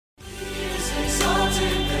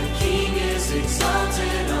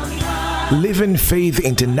Living Faith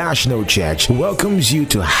International Church welcomes you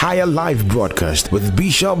to Higher Life broadcast with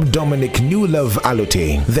Bishop Dominic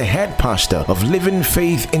Allotey, the head pastor of Living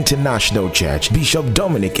Faith International Church. Bishop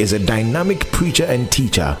Dominic is a dynamic preacher and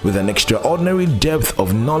teacher with an extraordinary depth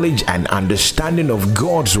of knowledge and understanding of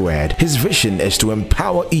God's word. His vision is to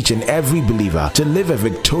empower each and every believer to live a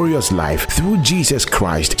victorious life through Jesus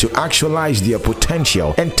Christ, to actualize their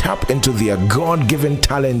potential and tap into their God-given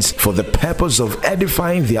talents for the purpose of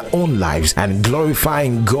edifying their own lives and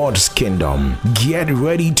glorifying God's kingdom. Get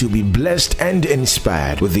ready to be blessed and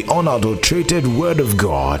inspired with the unadulterated word of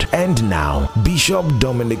God. And now, Bishop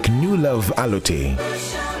Dominic Allotey.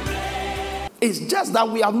 It's just that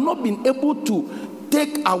we have not been able to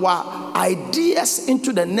take our ideas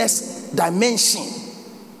into the next dimension,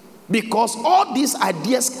 because all these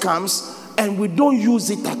ideas comes and we don't use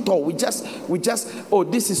it at all. We just, oh,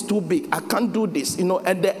 this is too big, I can't do this, and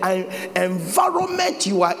the environment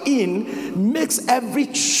you are in makes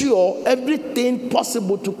everything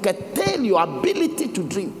possible to curtail your ability to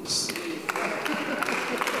dream.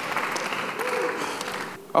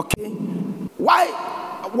 Okay?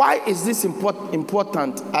 Why is this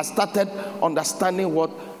important? I started understanding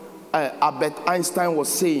what Albert Einstein was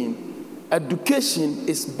saying. Education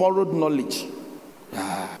is borrowed knowledge.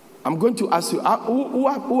 I'm going to ask you,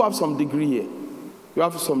 who have some degree here? You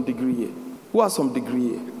have some degree here. Who has some degree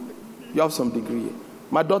here? You have some degree here.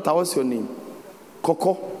 My daughter, what's your name?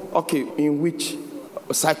 Coco? Okay, in which?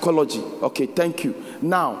 Psychology. Okay, thank you.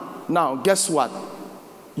 Now, guess what?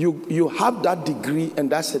 You have that degree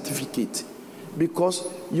and that certificate because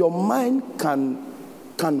your mind can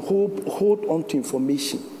hold on to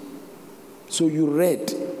information. So you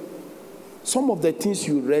read. Some of the things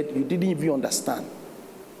you read, you didn't even understand.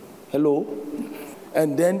 Hello?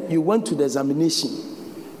 And then you went to the examination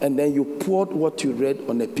and then you poured what you read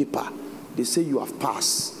on a paper. They say you have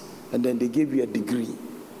passed and then they gave you a degree.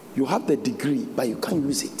 You have the degree, but you can't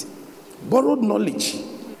use it. Borrowed knowledge.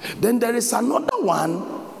 Then there is another one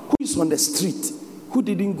who is on the street, who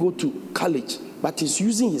didn't go to college, but is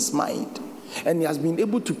using his mind. And he has been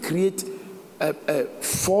able to create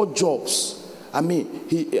 4 jobs.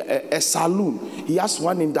 A saloon. He has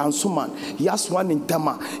one in Dansuman. He has one in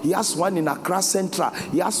Tema. He has one in Accra Central.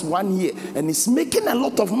 He has one here. And he's making a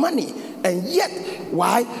lot of money. And yet,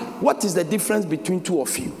 why? What is the difference between two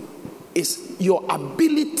of you? It's your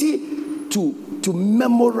ability to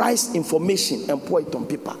memorize information and pour it on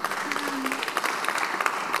paper.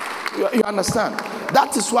 You understand?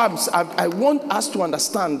 That is why I want us to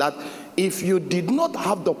understand that if you did not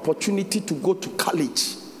have the opportunity to go to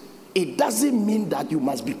college, it doesn't mean that you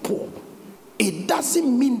must be poor. It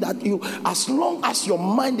doesn't mean that as long as your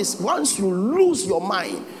mind is, once you lose your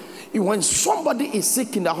mind, when somebody is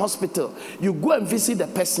sick in the hospital, you go and visit the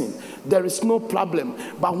person, there is no problem.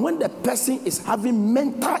 But when the person is having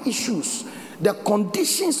mental issues, the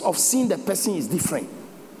conditions of seeing the person is different.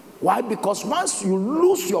 Why? Because once you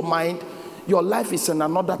lose your mind, your life is in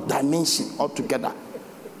another dimension altogether.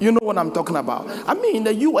 You know what I'm talking about? In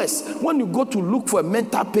the US, when you go to look for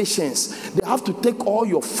mental patients, they have to take all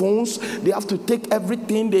your phones. They have to take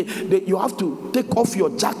everything. You have to take off your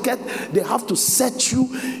jacket. They have to search you,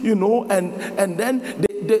 and then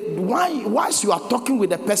whilst you are talking with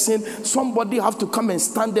the person, somebody have to come and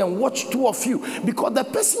stand there and watch 2 of you, because the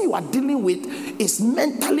person you are dealing with is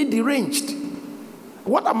mentally deranged.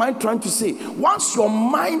 What am I trying to say? Once your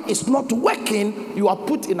mind is not working, you are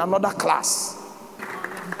put in another class.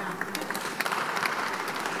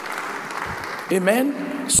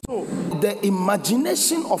 Amen. So the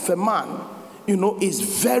imagination of a man, is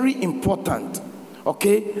very important.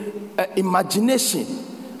 Okay, imagination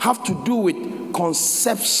have to do with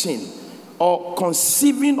conception or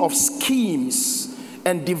conceiving of schemes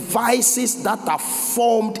and devices that are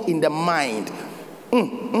formed in the mind.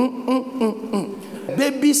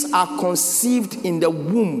 Babies are conceived in the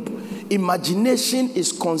womb. Imagination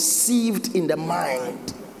is conceived in the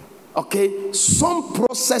mind. Okay, some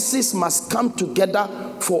processes must come together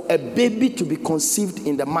for a baby to be conceived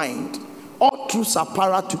in the mind. All truths are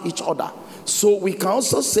parallel to each other. So we can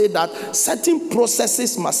also say that certain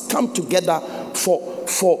processes must come together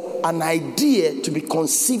for an idea to be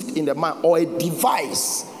conceived in the mind, or a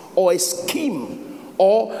device, or a scheme,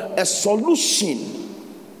 or a solution.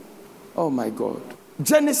 Oh my God.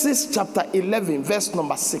 Genesis chapter 11, verse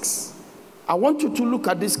number 6. I want you to look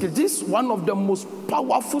at this scripture. This is one of the most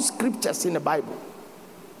powerful scriptures in the Bible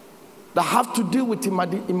that have to do with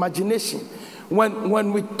imagination.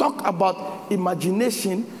 When we talk about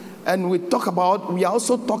imagination, and we are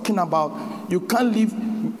also talking about you can't leave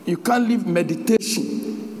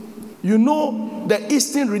meditation. The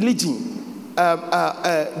Eastern religion,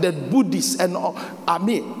 the Buddhists and all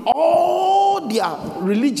their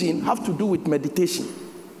religion have to do with meditation.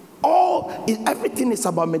 Everything is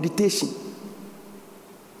about meditation.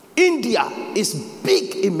 India is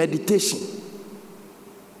big in meditation.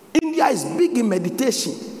 India is big in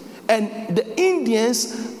meditation. And the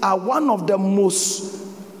Indians are one of the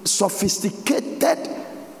most sophisticated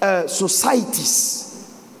societies.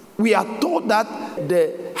 We are told that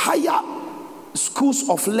the higher schools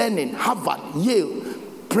of learning, Harvard, Yale,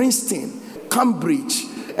 Princeton, Cambridge,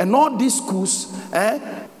 and all these schools,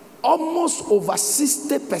 almost over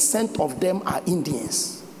 60% of them are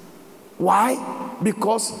Indians. Why?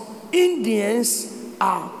 Because Indians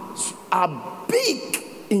are big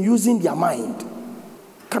in using their mind.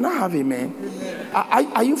 Can I have amen?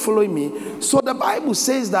 Are you following me? So the Bible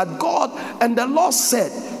says that God and the Lord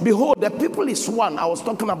said, behold, the people is one. I was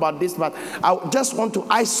talking about this, but I just want to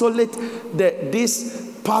isolate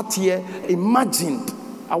this part here. Imagined.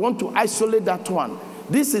 I want to isolate that one.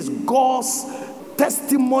 This is God's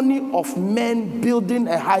testimony of men building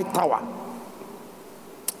a high tower.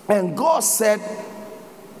 And God said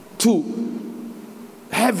to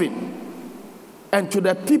heaven and to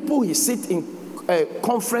the people he sit in a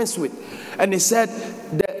conference with, and he said,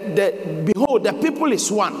 behold, the people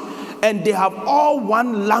is one, and they have all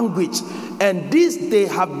one language, and this they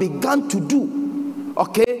have begun to do.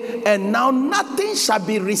 Okay, and now nothing shall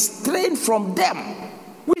be restrained from them,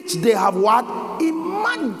 which they have what?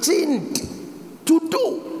 Imagined to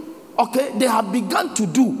do. Okay, they have begun to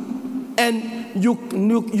do, and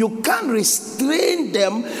you can't restrain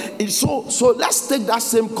them. So let's take that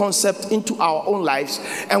same concept into our own lives,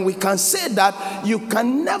 and we can say that you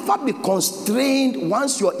can never be constrained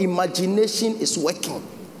once your imagination is working.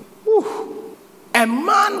 Whew. A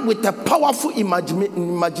man with a powerful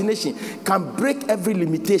imagination can break every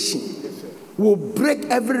limitation, will break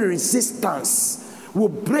every resistance, will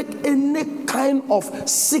break any kind of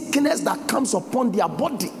sickness that comes upon their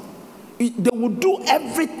body. They will do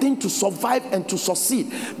everything to survive and to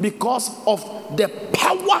succeed because of the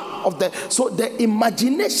power of so the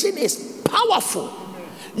imagination is powerful.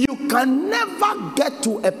 You can never get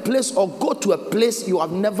to a place or go to a place you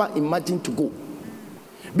have never imagined to go.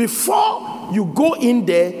 Before you go in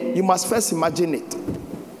there, you must first imagine it.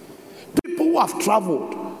 People who have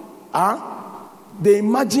traveled, they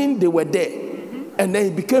imagine they were there, and then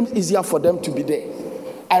it became easier for them to be there.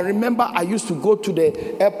 I remember I used to go to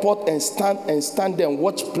the airport and stand there and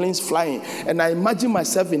watch planes flying. And I imagine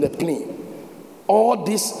myself in the plane. All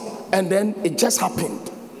this, and then it just happened.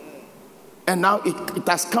 And now it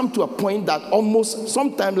has come to a point that almost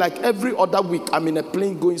sometime like every other week, I'm in a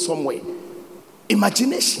plane going somewhere.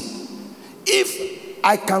 Imagination. If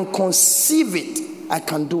I can conceive it, I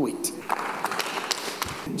can do it.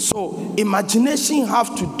 So imagination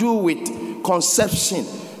have to do with conception,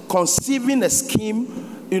 conceiving a scheme,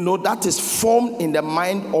 that is formed in the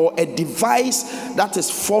mind, or a device that is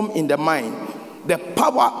formed in the mind. The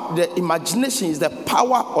power, the imagination is the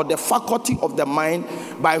power or the faculty of the mind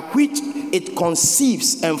by which it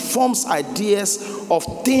conceives and forms ideas of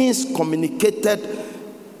things communicated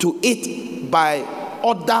to it by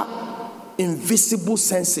other invisible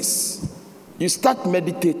senses. You start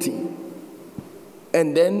meditating,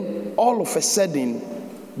 and then all of a sudden,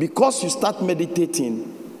 because you start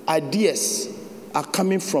meditating, ideas are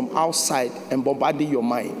coming from outside and bombarding your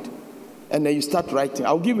mind. And then you start writing.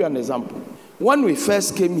 I'll give you an example. When we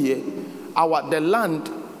first came here, the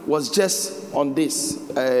land was just on this,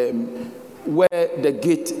 where the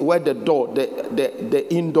gate, where the door,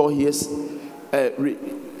 the indoor here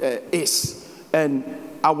is. And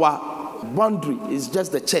our boundary is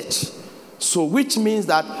just the church. So which means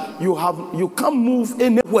that you can't move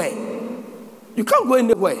anywhere. You can't go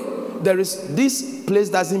anywhere. There is this place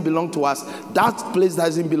doesn't belong to us, that place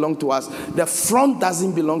doesn't belong to us, the front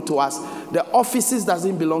doesn't belong to us, the offices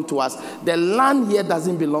doesn't belong to us, the land here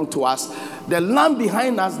doesn't belong to us, the land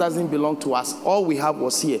behind us doesn't belong to us. All we have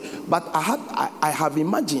was here. But I have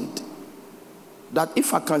imagined that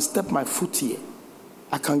if I can step my foot here,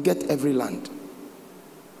 I can get every land.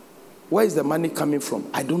 Where is the money coming from?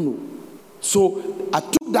 I don't know. So I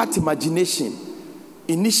took that imagination,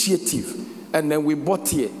 initiative, and then we bought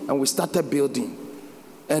here and we started building.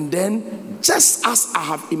 And then just as I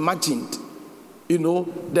have imagined,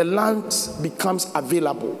 the land becomes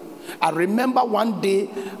available. I remember one day,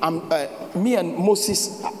 me and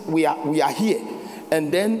Moses, we are here.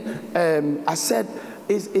 And then I said,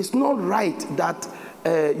 it's not right that,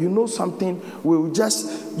 something,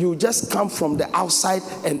 you just come from the outside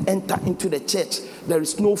and enter into the church. There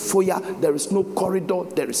is no foyer, there is no corridor,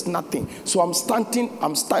 there is nothing. So I'm standing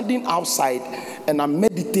outside and I'm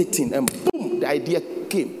meditating, and boom, the idea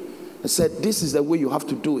came. I said, this is the way you have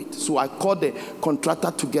to do it. So I called the contractor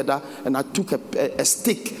together, and I took a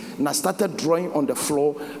stick, and I started drawing on the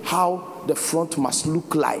floor how the front must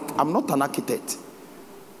look like. I'm not an architect.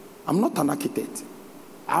 I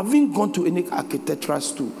haven't gone to any architectural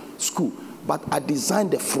school, but I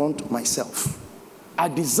designed the front myself. I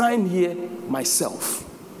designed here myself.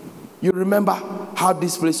 You remember how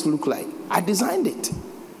this place looked like? I designed it.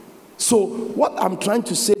 So what I'm trying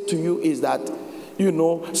to say to you is that,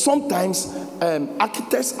 sometimes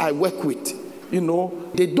architects I work with,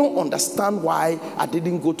 they don't understand why I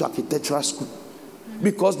didn't go to architectural school.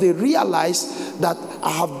 Because they realize that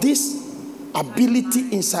I have this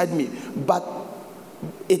ability inside me, but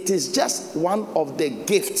it is just one of the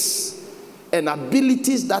gifts and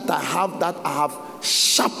abilities that I have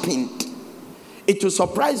sharpened. It will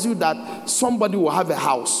surprise you that somebody will have a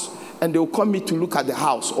house and they will call me to look at the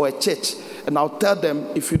house or a church, and I'll tell them,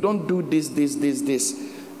 if you don't do this,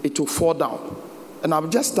 it will fall down. And I'm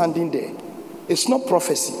just standing there. It's not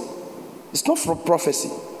prophecy. It's not for prophecy.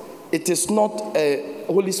 It is not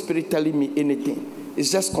Holy Spirit telling me anything.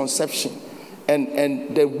 It's just conception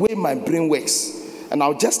and the way my brain works. And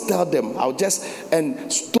I'll just tell them, and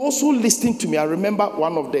those who listen to me, I remember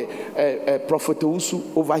one of the Prophet Usu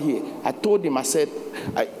over here. I told him, I said,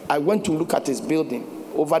 I went to look at his building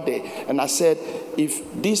over there, and I said, you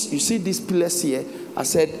see these pillars here, I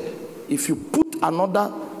said, if you put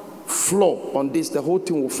another floor on this, the whole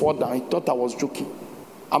thing will fall down. He thought I was joking.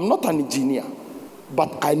 I'm not an engineer,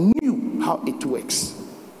 but I knew how it works.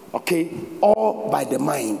 Okay? All by the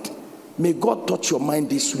mind. May God touch your mind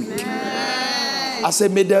this week. I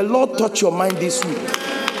said, may the Lord touch your mind this week.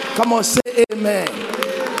 Come on, say amen.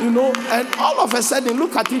 And all of a sudden,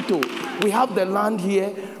 look at it. We have the land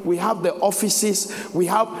here. We have the offices. We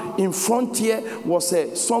have in front here was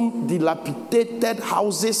some dilapidated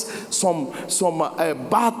houses, some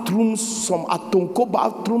bathrooms, some atonko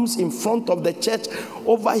bathrooms in front of the church.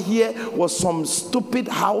 Over here was some stupid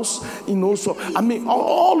house, So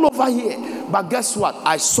all over here. But guess what?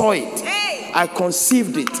 I saw it. I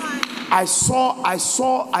conceived it. I saw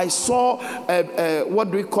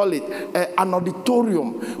what do we call it? An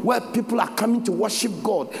auditorium where people are coming to worship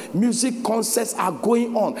God. Music concerts are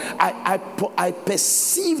going on. I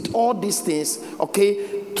perceived all these things,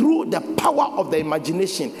 okay, through the power of the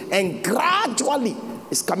imagination, and gradually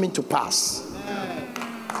it's coming to pass.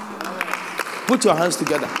 Put your hands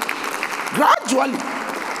together. Gradually.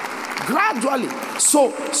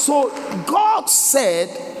 So God said,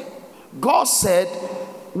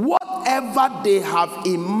 whatever they have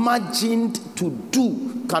imagined to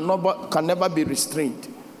do can never be restrained.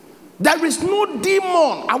 There is no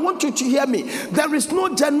demon. I want you to hear me. There is no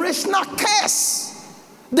generational curse.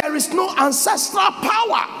 There is no ancestral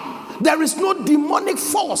power. There is no demonic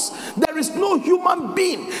force. There is no human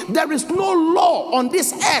being. There is no law on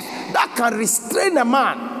this earth that can restrain a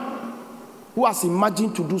man who has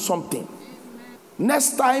imagined to do something.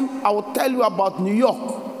 Next time, I will tell you about New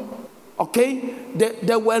York. Okay,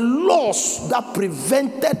 there were laws that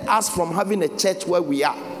prevented us from having a church where we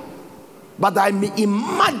are. But I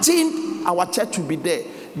imagine our church will be there.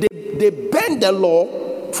 They bent the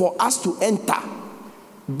law for us to enter,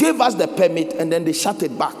 gave us the permit, and then they shut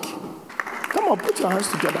it back. Come on, put your hands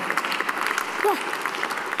together. Yeah.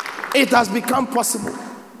 It has become possible.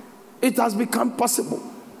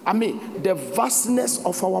 The vastness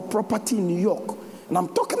of our property in New York, and I'm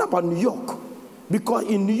talking about New York. Because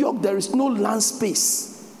in New York, there is no land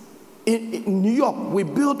space. In New York, we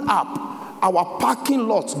build up. Our parking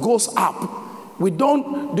lot goes up. We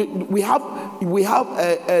have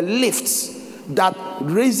lifts that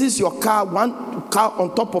raises your car, one car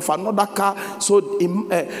on top of another car. So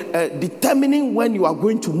determining when you are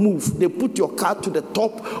going to move, they put your car to the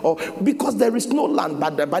top. Because there is no land.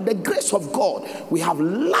 But by the grace of God, we have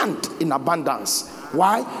land in abundance.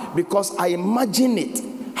 Why? Because I imagine it.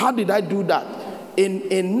 How did I do that?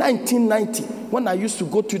 In 1990, when I used to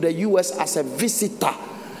go to the US as a visitor,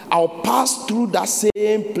 I'll pass through that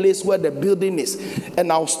same place where the building is,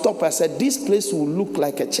 and I'll stop. I said, this place will look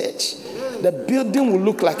like a church. The building will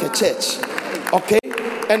look like a church. Okay?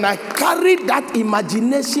 And I carried that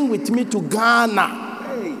imagination with me to Ghana.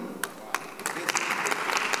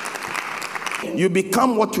 You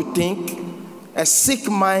become what you think. A sick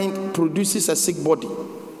mind produces a sick body.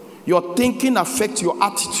 Your thinking affects your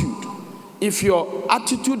attitude. If your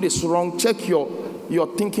attitude is wrong, check your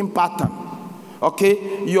thinking pattern.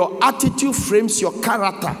 Okay? Your attitude frames your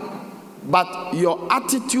character, but your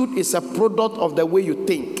attitude is a product of the way you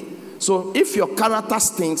think. So if your character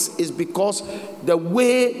stinks, it's because the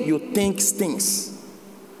way you think stinks.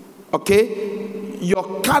 Okay?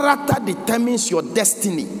 your character determines your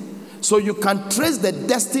destiny. So you can trace the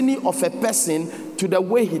destiny of a person to the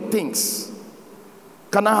way he thinks.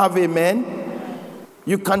 Can I have amen?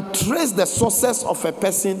 You can trace the success of a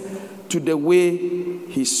person to the way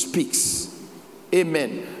he speaks.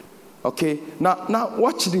 Amen. Okay. Now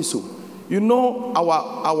watch this. You know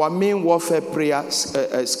our main warfare prayer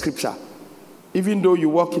scripture. Even though you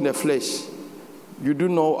walk in the flesh, you do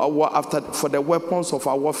know for the weapons of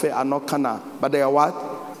our warfare are not carnal, but they are what?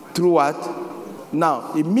 Through what?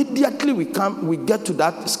 Now, immediately we get to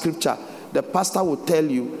that scripture, the pastor will tell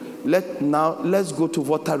you, let's go to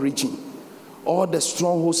water region. All the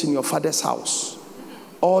strongholds in your father's house,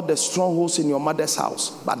 all the strongholds in your mother's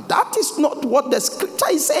house. But that is not what the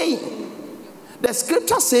scripture is saying. The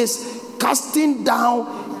scripture says, casting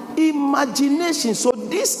down imagination. So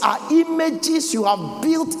these are images you have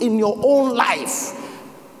built in your own life.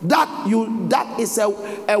 That is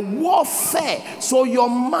a warfare. So your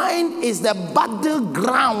mind is the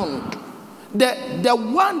battleground. The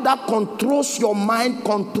one that controls your mind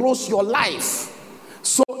controls your life.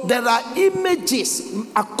 So there are images.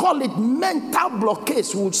 I call it mental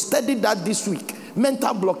blockades. We'll study that this week.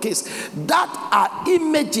 Mental blockades. That are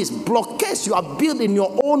images, blockades you have built in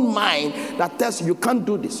your own mind that tells you can't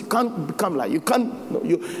do this. You can't become like, you can't,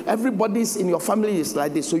 everybody's in your family is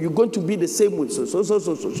like this. So you're going to be the same way. So.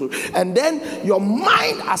 And then your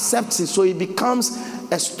mind accepts it. So it becomes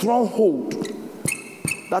a stronghold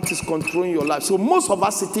that is controlling your life. So most of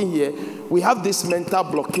us sitting here, we have these mental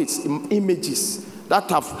blockades, images that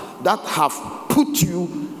have put you,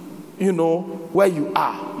 where you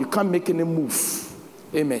are. You can't make any move.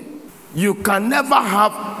 Amen. You can never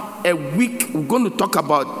have a weak, we're going to talk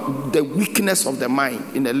about the weakness of the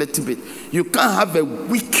mind in a little bit. You can't have a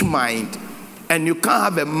weak mind, and you can't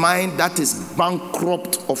have a mind that is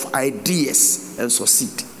bankrupt of ideas and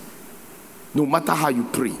succeed. No matter how you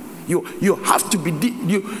pray. You have to be,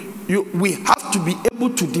 we have to be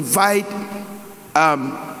able to divide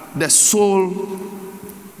the soul,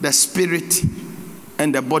 the spirit,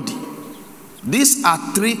 and the body. These are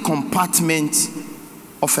three compartments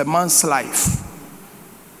of a man's life.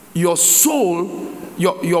 Your soul,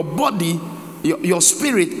 your body, your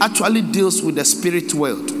spirit actually deals with the spirit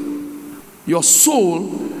world. Your soul,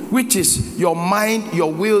 which is your mind,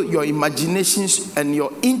 your will, your imaginations, and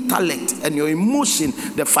your intellect and your emotion,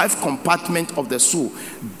 the five compartments of the soul,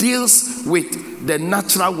 deals with the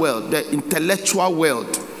natural world, the intellectual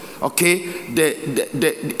world. Okay,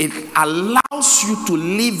 it allows you to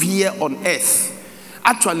live here on earth.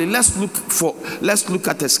 Actually, let's look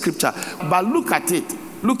at the scripture. But look at it.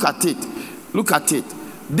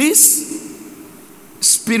 This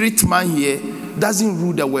spirit man here doesn't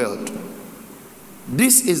rule the world.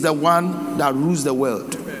 This is the one that rules the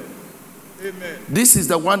world. Amen. This is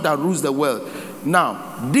the one that rules the world.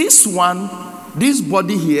 Now, this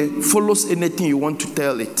body here follows anything you want to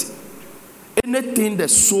tell it. Anything the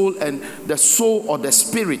soul or the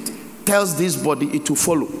spirit tells this body, it will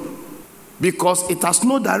follow. Because it has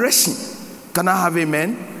no direction. Can I have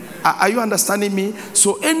amen? Are you understanding me?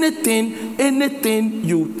 So anything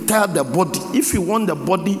you tell the body, if you want the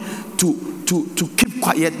body to keep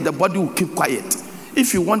quiet, the body will keep quiet.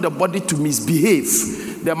 If you want the body to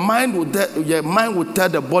misbehave, your mind will tell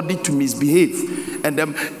the body to misbehave. And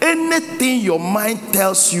then anything your mind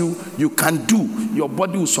tells you can do, your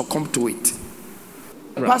body will succumb to it.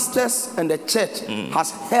 Right. Pastors and the church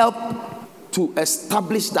has helped to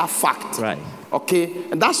establish that fact. Right. Okay?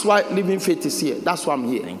 And that's why Living Faith is here. That's why I'm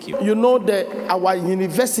here. Thank you. You know our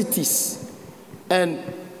universities, and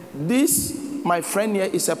this, my friend here,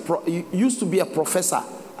 used to be a professor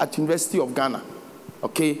at University of Ghana.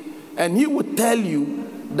 Okay? And he would tell you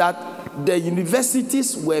that the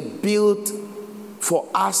universities were built for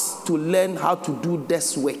us to learn how to do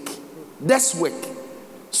desk work. Desk work.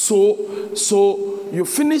 So you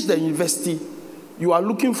finish the university, you are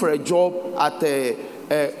looking for a job at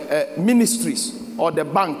ministries or the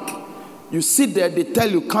bank. You sit there, they tell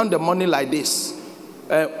you count the money like this.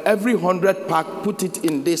 Every 100 pack, put it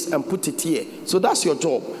in this and put it here. So that's your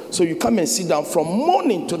job. So you come and sit down from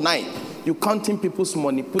morning to night. You counting people's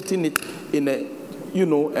money, putting it in a,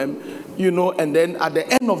 and then at the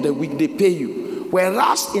end of the week they pay you.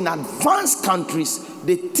 Whereas in advanced countries,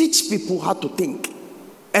 they teach people how to think.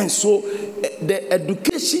 And so the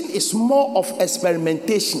education is more of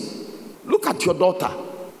experimentation. Look at your daughter.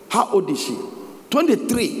 How old is she?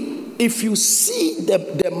 23. If you see the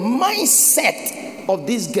mindset of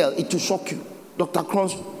this girl, it will shock you. Dr.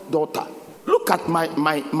 Cron's daughter. Look at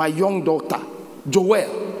my young daughter,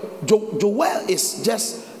 Joelle. Joelle is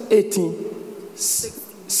just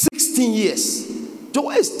 16 years.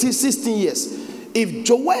 Joelle is still 16 years. If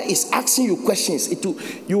Joel is asking you questions,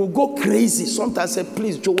 you will go crazy. Sometimes say,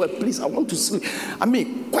 please, Joel, please, I want to sleep.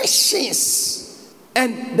 Questions.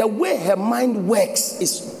 And the way her mind works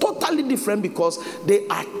is totally different because they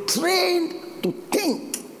are trained to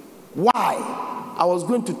think. Why? I was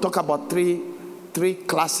going to talk about three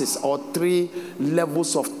classes or 3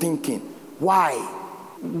 levels of thinking. Why?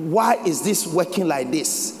 Why is this working like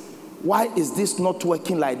this? Why is this not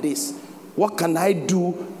working like this? What can I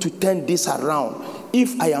do to turn this around?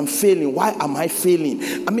 If I am failing, why am I failing?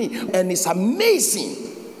 And it's amazing.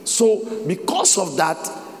 So because of that,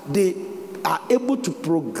 they are able to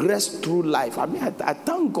progress through life. I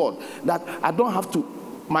thank God that I don't have to.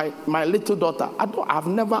 My little daughter, I've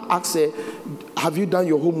never asked her, have you done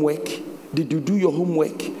your homework? Did you do your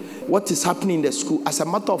homework? What is happening in the school? As a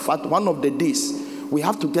matter of fact, one of the days, we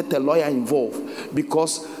have to get a lawyer involved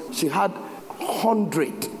because she had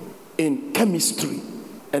 100 in chemistry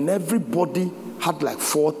and everybody had like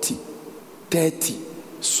 40, 30.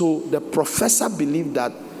 So the professor believed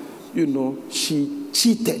that, she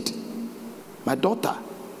cheated. My daughter,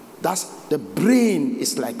 the brain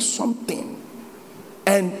is like something.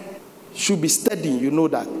 And she'll be studying,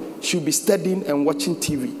 that. She'll be studying and watching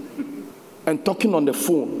TV and talking on the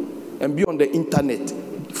phone and be on the internet.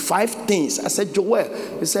 5 things. I said,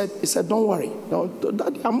 Joel, he said, don't worry. No,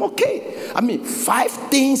 Daddy, I'm okay. 5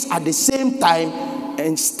 things at the same time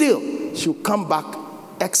and still she'll come back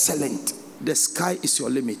excellent. The sky is your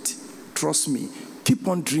limit. Trust me. Keep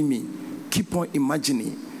on dreaming. Keep on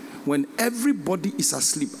imagining. When everybody is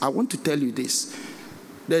asleep, I want to tell you this.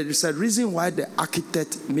 There is a reason why the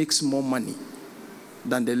architect makes more money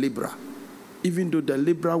than the laborer. Even though the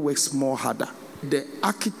laborer works more harder. The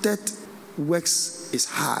architect works is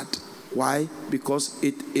hard. Why? Because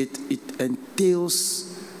it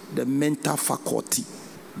entails the mental faculty.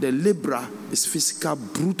 The laborer is physical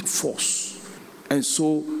brute force. And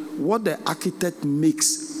so what the architect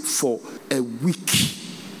makes for a week,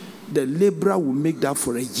 the laborer will make that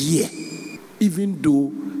for a year, even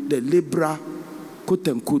though the laborer, quote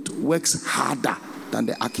unquote, works harder than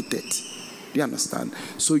the architect. Do you understand?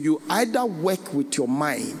 So you either work with your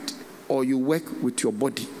mind or you work with your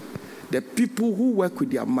body. The people who work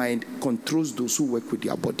with their mind controls those who work with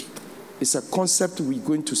their body. It's a concept we're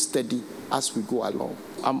going to study as we go along.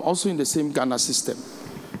 I'm also in the same Ghana system.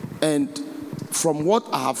 And from what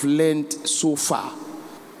I have learned so far,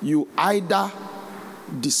 you either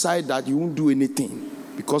decide that you won't do anything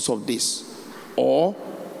because of this, or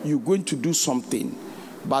you're going to do something,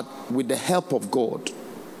 but with the help of God.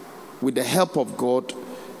 With the help of God,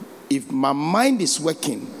 if my mind is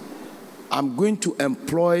working, I'm going to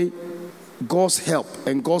employ God's help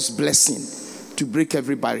and God's blessing to break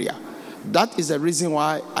every barrier. That is the reason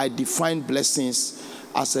why I define blessings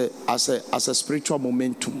as a spiritual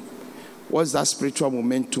momentum. What is that spiritual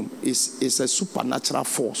momentum? It's a supernatural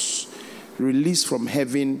force released from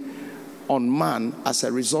heaven on man as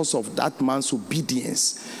a result of that man's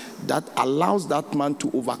obedience that allows that man to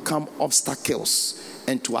overcome obstacles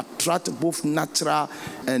and to attract both natural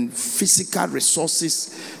and physical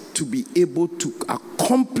resources to be able to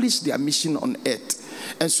accomplish their mission on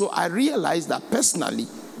earth. And so I realized that personally,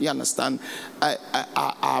 you understand,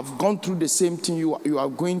 I've gone through the same thing you are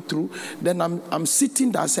going through. Then I'm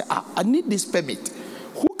sitting there and say, I need this permit.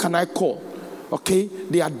 Who can I call? Okay,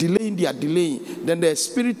 they are delaying. Then the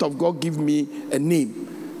Spirit of God give me a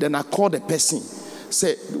name. Then I call the person.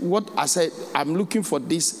 Say, what? I said, I'm looking for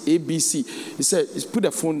this ABC. He said, put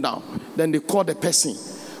the phone down. Then they call the person.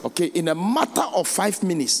 Okay, in a matter of 5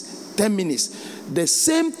 minutes, 10 minutes, the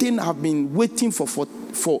same thing I've been waiting for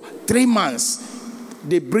 3 months,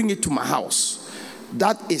 they bring it to my house.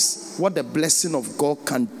 That is what the blessing of God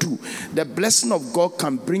can do. The blessing of God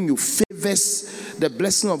can bring you favors. The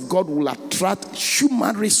blessing of God will attract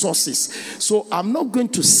human resources. So I'm not going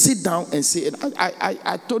to sit down and say,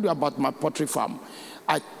 I told you about my poultry farm.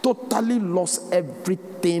 I totally lost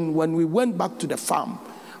everything when we went back to the farm.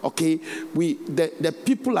 Okay, the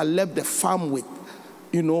people I left the farm with,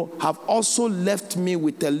 have also left me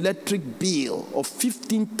with an electric bill of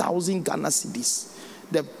 15,000 Ghana cedis.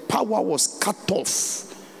 The power was cut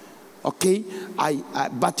off. Okay,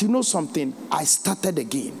 but you know something? I started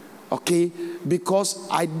again. Okay, because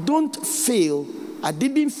I didn't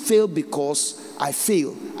fail because I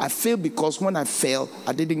failed. I failed because when I fell,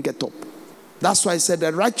 I didn't get up. That's why I said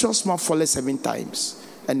the righteous man falls 7 times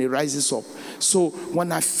and he rises up. So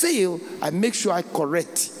when I fail, I make sure I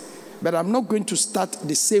correct. But I'm not going to start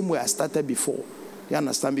the same way I started before. You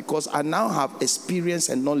understand? Because I now have experience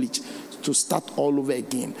and knowledge to start all over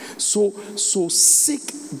again. So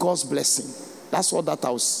seek God's blessing. That's all that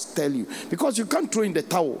I'll tell you. Because you can't throw in the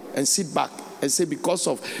towel and sit back and say because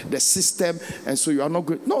of the system, and so you are not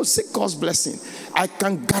good. No, seek God's blessing. I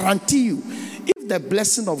can guarantee you, if the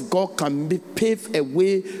blessing of God can pave a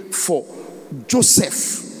way for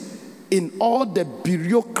Joseph in all the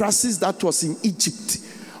bureaucracies that was in Egypt,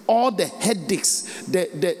 all the headaches,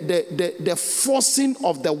 the forcing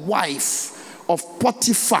of the wife of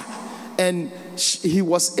Potiphar, and he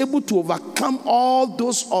was able to overcome all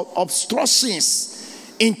those obstructions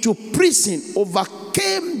into prison,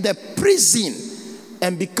 overcame the prison,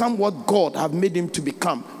 and become what God have made him to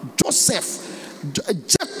become.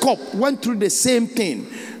 Jacob went through the same thing,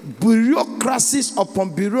 bureaucracies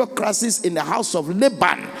upon bureaucracies in the house of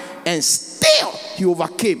Laban, and still he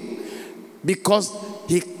overcame because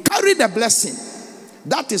he carried the blessing.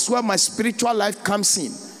 That is where my spiritual life comes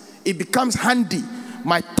in. It becomes handy.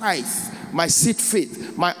 My tithe, my seed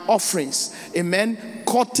faith, my offerings, amen,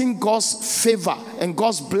 courting God's favor and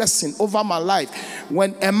God's blessing over my life.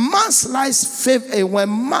 When a man's life favor, when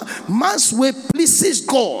man's way pleases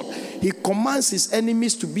God, he commands his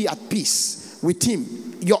enemies to be at peace with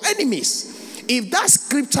him. Your enemies. If that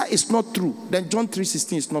scripture is not true, then John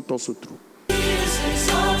 3:16 is not also true.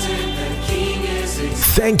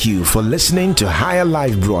 Thank you for listening to Higher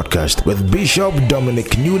Life Broadcast with Bishop Dominic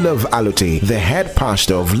Allotey, the head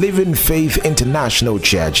pastor of Living Faith International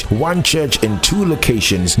Church, one church in two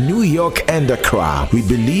locations, New York and Accra. We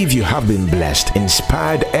believe you have been blessed,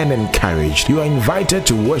 inspired, and encouraged. You are invited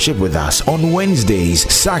to worship with us on Wednesdays,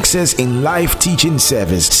 Success in Life Teaching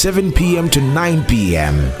Service, 7 p.m. to 9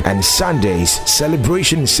 p.m. and Sundays,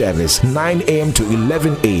 Celebration Service, 9 a.m. to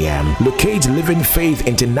 11 a.m. Locate Living Faith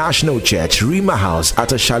International Church, Rima House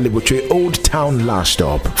at Ashalibutre Old Town Last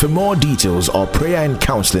Stop. For more details or prayer and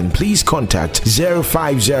counseling, please contact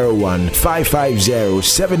 0501 550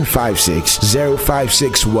 756,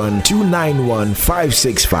 0561 291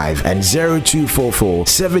 565, and 0244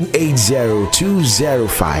 780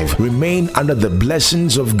 205. Remain under the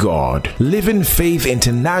blessings of God. Living Faith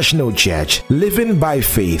International Church, living by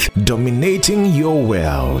faith, dominating your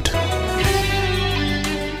world.